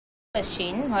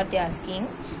Question what they are asking: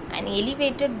 an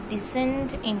elevator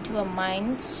descend into a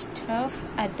mine shaft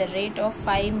at the rate of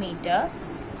 5 meter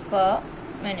per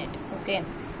minute. Okay,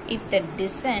 if the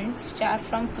descent start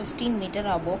from 15 meter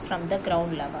above from the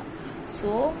ground level,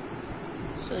 so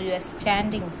you are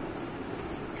standing.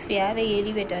 If you have a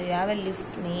elevator, you have a lift,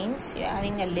 means you are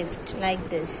having a lift like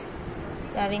this.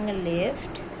 You are having a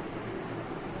lift.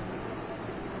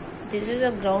 This is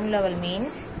a ground level,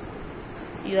 means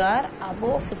you are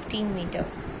above 15 meter.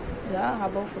 You are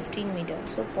above 15 meter.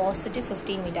 So positive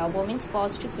 15 meter. Above means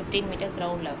positive 15 meter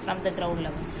ground level, from the ground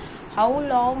level. How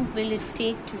long will it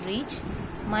take to reach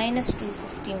minus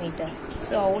 250 meter?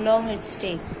 So how long it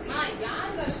take?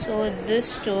 So this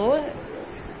to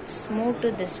move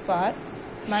to this part,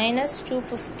 minus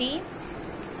 250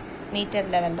 meter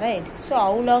level, right? So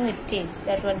how long it takes?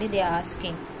 That only they are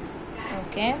asking.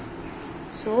 Okay.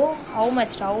 So how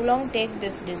long take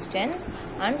this distance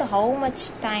and how much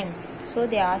time? So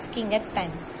they are asking at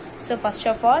time. So first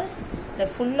of all, the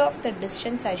full of the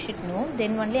distance I should know,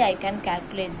 then only I can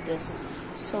calculate this.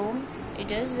 So it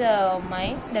is the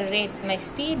rate, my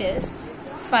speed is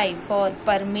 5 for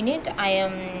per minute. I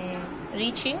am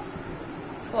reaching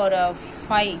for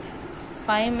 5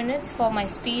 minutes. For my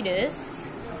speed is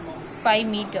 5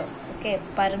 meter. Okay,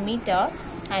 per meter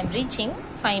I am reaching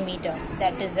 5 meter.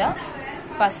 That is a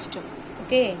first.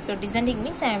 Okay, so descending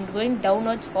means I am going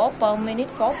downwards for per minute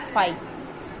for 5.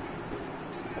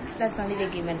 That's only the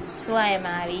given. So I am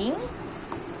having,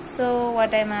 so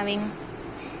what I am having,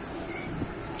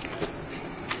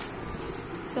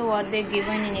 so what they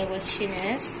given in your question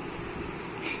is,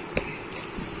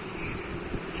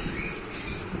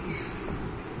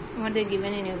 what they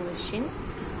given in your question.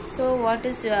 So what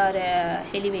is your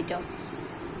elevator?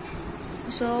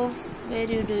 So where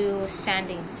do you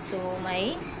standing? So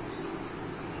my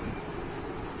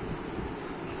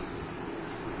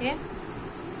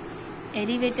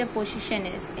elevator position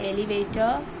is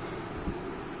elevator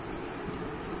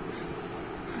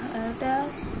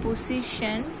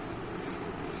position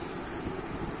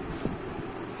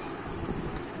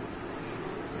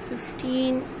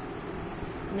 (15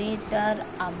 meter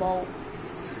above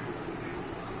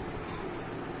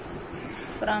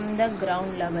from the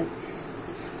ground level).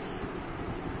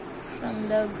 From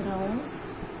the ground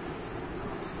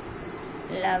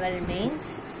level means,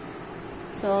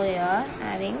 so you are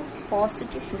having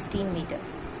positive 15 meter.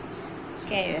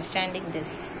 Okay, you are standing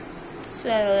this. So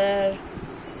you are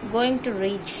going to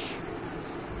reach.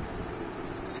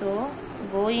 So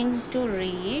going to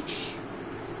reach.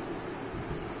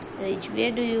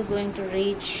 Where do you going to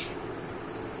reach?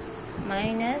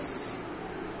 Minus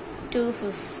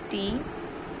 250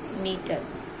 meter.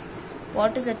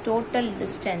 What is the total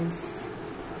distance?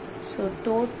 So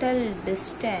total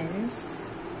distance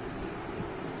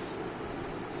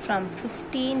from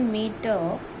 15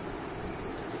 meter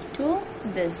to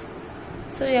this.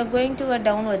 So you are going to a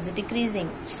downwards, decreasing.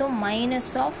 So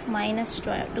minus of minus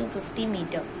 250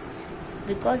 meter.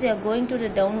 Because you are going to the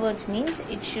downwards means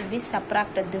it should be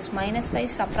subtracted. This minus 5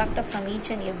 subtracted from each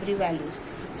and every values.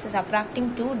 So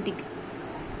subtracting 2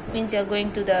 means you are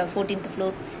going to the 14th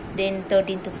floor, then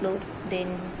 13th floor,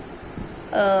 then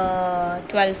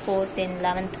 12th floor, then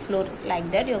 11th floor, like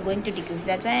that you are going to decrease.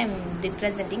 That's why I am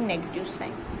representing negative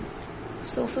sign.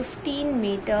 So 15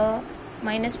 meter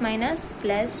minus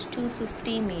plus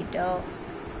 250 meter.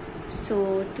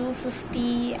 So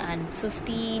 250 and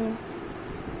 15,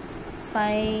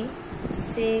 5,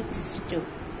 6, 2.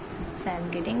 So I am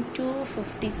getting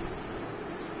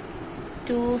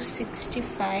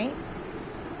 265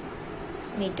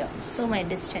 meter. So my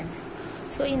distance.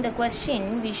 So in the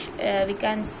question we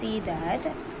can see that,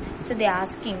 so they are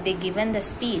asking, they given the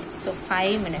speed. So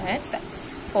 5 minutes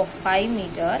for 5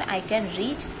 meter I can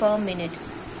reach per minute.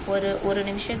 ஒரு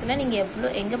நிமிஷத்துல நீங்க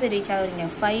எங்க போய் reach ஆகுறீங்க?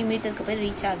 5 மீட்டருக்கு போய்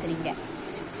reach ஆகுறீங்க.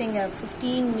 So இங்கே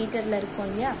 15 மீட்டரில் இருக்கும்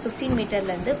இல்லையா, 15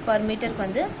 மீட்டர்லேருந்து பர் மீட்டருக்கு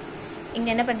வந்து இங்கே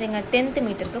என்ன பண்ணுறீங்க, 10th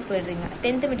மீட்டருக்கு போயிடுறீங்க.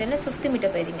 10th மீட்டரில் 5th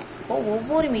மீட்டர் போயிடுறீங்க. இப்போது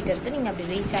ஒவ்வொரு மீட்டருக்கு நீங்கள் அப்படி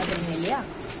ரீச் ஆகுறீங்க இல்லையா.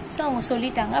 ஸோ அவங்க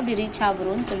சொல்லிட்டாங்க அப்படி ரீச்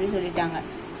ஆகுறோன்னு சொல்லிட்டாங்க.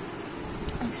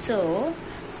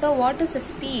 So what is the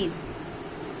speed?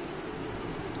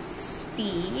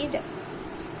 Speed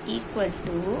equal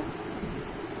to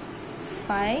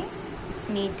 5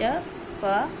 meter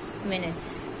per minutes.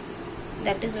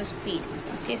 That is your speed.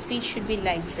 Okay, speed should be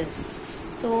like this.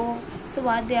 So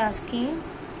what they are asking,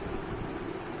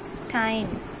 time.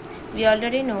 We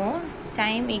already know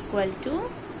time equal to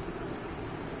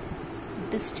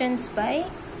distance by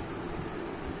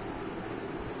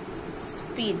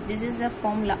speed. This is a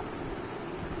formula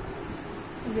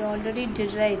we already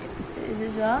derived. This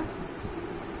is a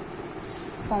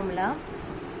formula.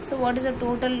 So what is the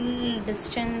total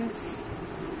distance?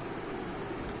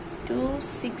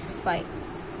 265.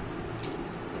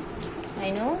 I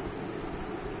know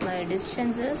my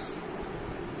distance is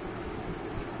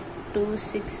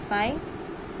 265.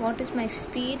 What is my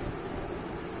speed?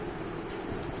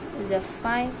 Is a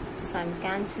 5. So I'm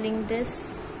cancelling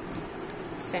this.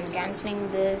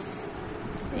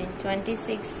 In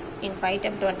 26, in 5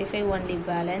 times 25 only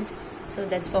balance. So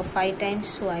that's for 5 times.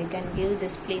 So I can give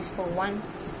this place for 1.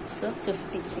 So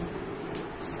 53.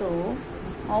 So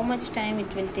how much time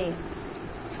it will take?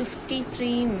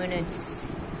 53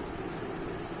 minutes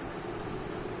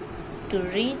to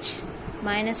reach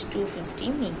minus 250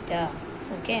 meter.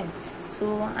 Okay,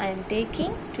 so I am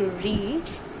taking to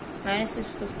reach minus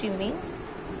 250 means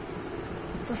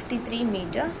 53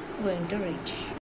 meter going to reach.